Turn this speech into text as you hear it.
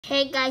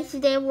Hey guys,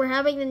 today we're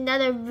having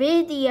another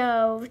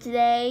video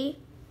today.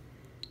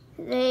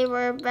 Today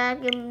we're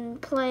back and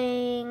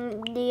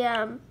playing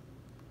the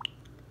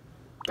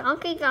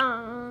Donkey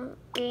Kong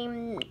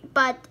game,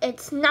 but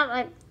it's not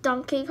like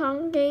Donkey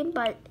Kong game,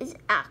 but it's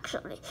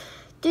actually.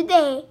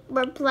 Today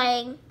we're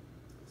playing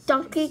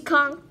Donkey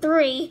Kong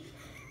 3.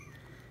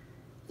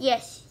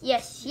 Yes. Yeah,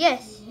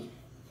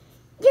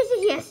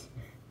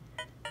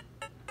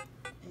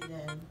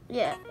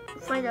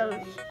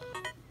 finally.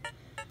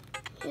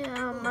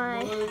 Yeah,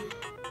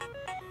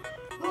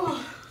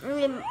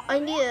 I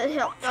need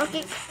help.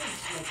 Okay.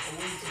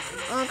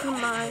 Oh,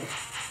 come on.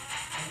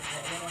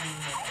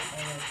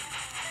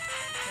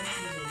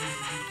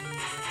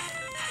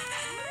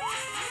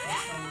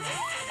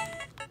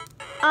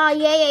 Oh,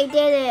 yay, I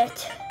did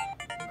it.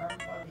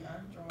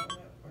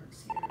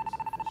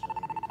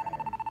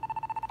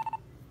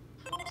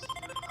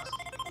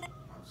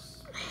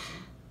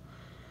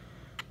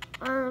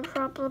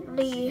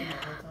 Probably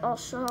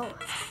also.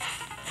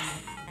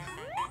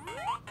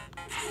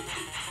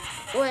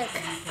 Quick,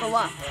 go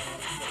up.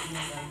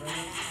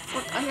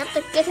 Look, I have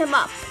to get him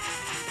up.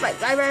 Right.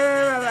 I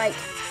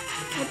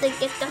have to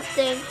get that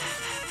thing.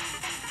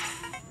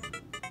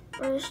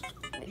 First,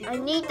 I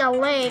need the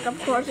leg, of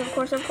course.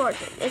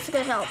 It's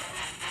gonna help.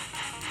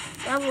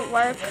 That will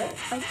work.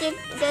 I think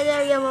that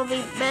area will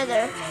be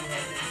better.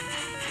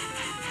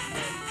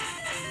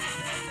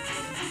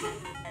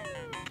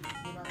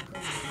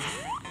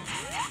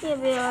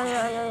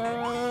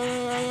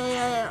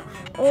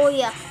 Oh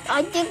yeah,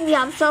 I think we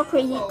have so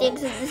crazy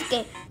things in this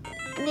game.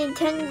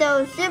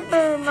 Nintendo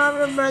Super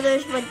Mario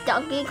Brothers with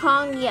Donkey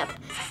Kong, yep.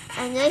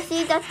 And I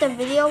see that the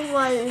video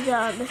was,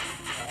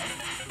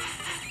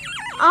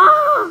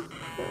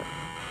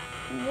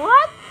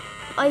 what?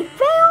 I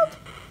failed?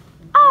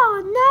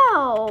 Oh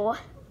no!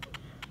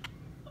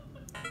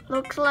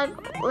 Looks like,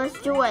 let's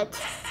do it.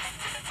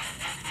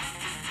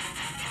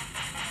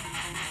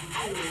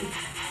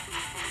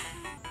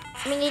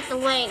 We need the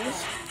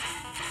legs.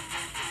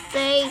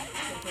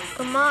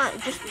 Come on,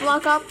 just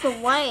block up the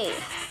way.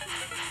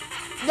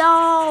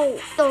 No,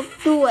 don't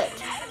do it.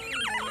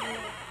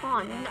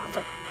 Oh,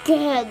 not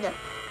again.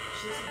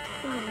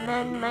 Oh,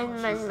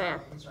 man.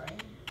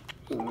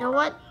 You know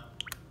what?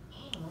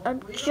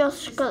 I'm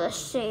just gonna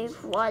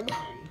save one.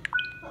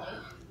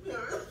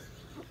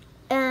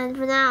 And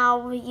for now,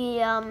 we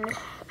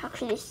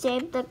actually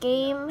saved the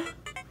game.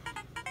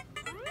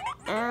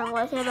 And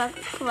let's head back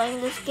to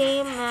playing this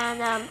game,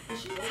 and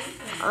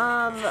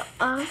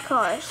of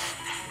course,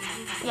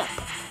 yep.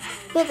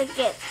 Go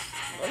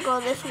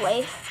this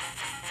way.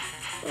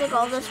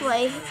 Go this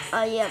way.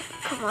 Yep.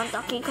 Come on,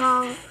 Donkey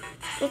Kong,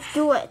 just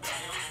do it.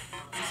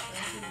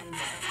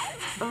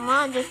 Come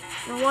on,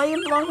 why are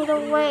you blocking the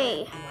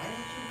way?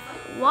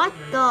 What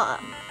the?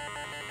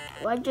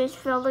 I just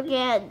failed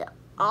again.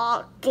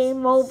 Oh,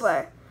 game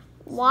over.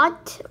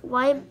 What?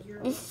 Why?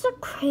 This is so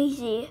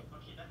crazy.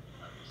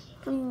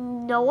 You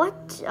know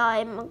what?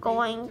 I'm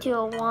going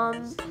to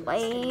one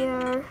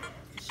player.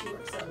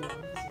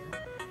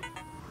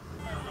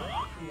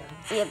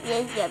 Yep.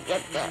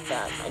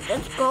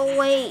 Just go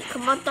away.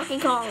 Come on, Donkey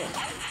Kong.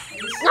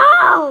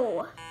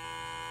 No!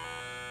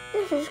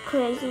 This is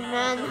crazy,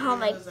 man. Oh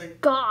my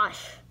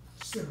gosh.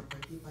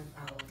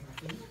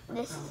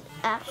 This is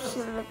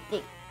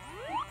absolutely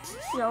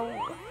so...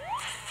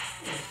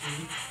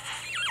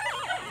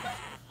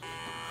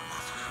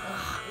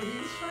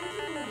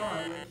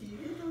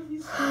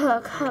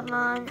 Oh, come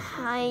on.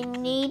 I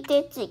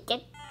needed to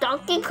get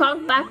Donkey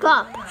Kong back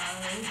up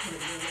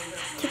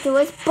to do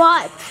his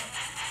butt.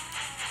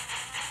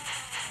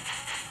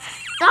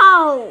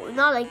 No,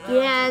 not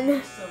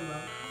again.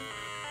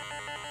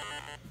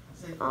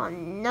 Oh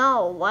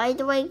no, why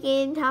do I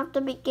have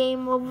to be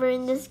game over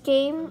in this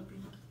game?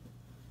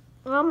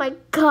 Oh my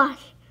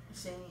gosh.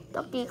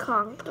 Donkey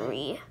Kong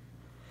 3.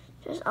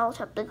 I'll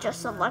have to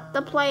just select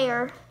the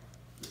player.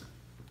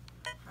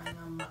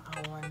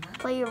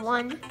 Player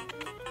 1.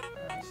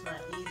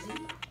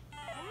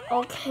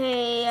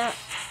 Okay.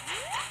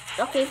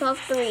 Donkey Kong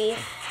 3.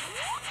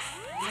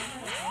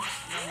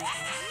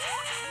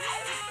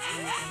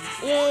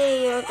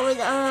 Yay, we're going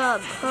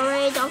up.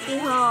 Hooray, Donkey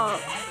Kong.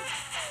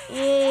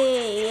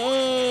 Yay.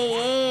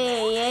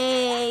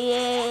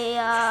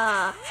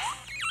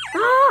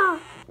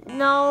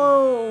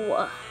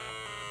 No.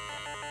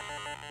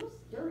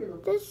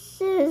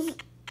 This is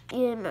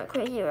even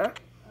crazier.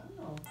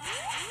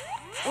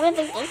 We have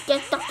to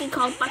get Donkey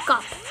Kong back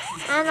up.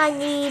 And I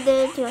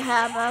needed to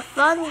have a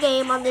fun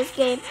game on this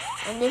game.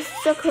 And this is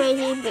so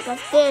crazy because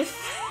this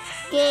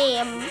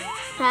game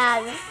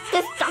has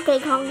this Donkey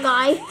Kong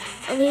guy.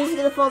 And he's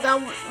gonna fall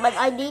down. But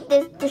I need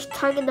this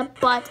target the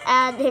butt.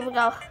 And here we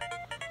go.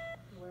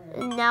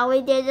 And now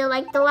we did it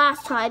like the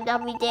last time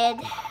that we did.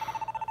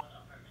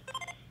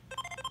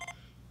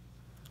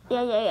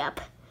 Yep.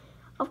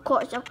 Of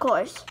course.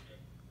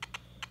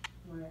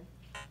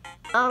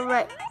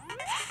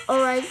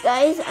 Alright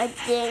guys, I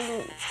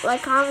think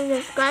like,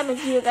 comment, subscribe, and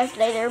see you guys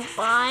later.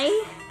 Bye.